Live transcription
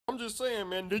just saying,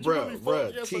 man. Did you really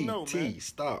fuck? Yes or no, man?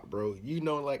 Stop, bro. You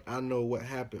know, like, I know what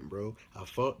happened, bro. I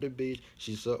fucked the bitch.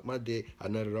 She sucked my dick. I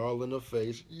nutted all in her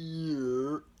face.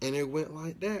 Yeah. And it went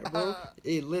like that, bro.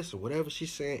 Hey, listen, whatever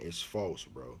she's saying is false,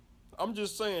 bro. I'm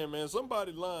just saying, man.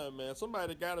 Somebody lying, man.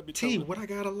 Somebody gotta be. What I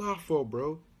gotta lie for,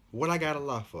 bro? What I gotta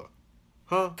lie for?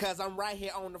 Huh? Cause I'm right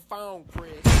here on the phone,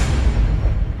 Chris.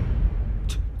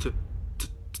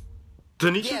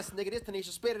 Tanisha? Yes, nigga, this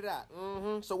Tanisha. Spit it out.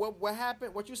 So what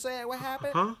happened? What you said? What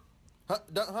happened?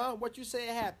 Huh? What you said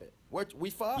happened? What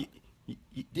we fucked?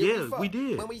 We did.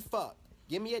 When we fucked?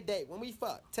 Give me a date. When we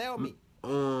fucked? Tell me.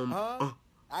 I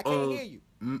can't hear you.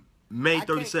 May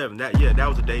 37th. That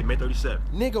was the day, May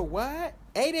 37th. Nigga, what?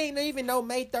 It ain't even no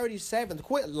May 37th.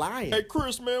 Quit lying. Hey,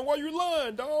 Chris, man, why you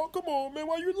lying, dog? Come on, man,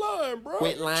 why you lying, bro?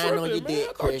 Quit lying on your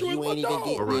dick, Chris. You ain't even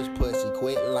get this pussy.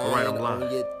 Quit lying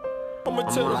on your... I'm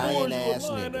gonna tell the boys you a lying ass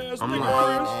nigga.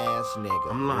 Lying ass nigga.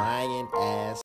 Lying ass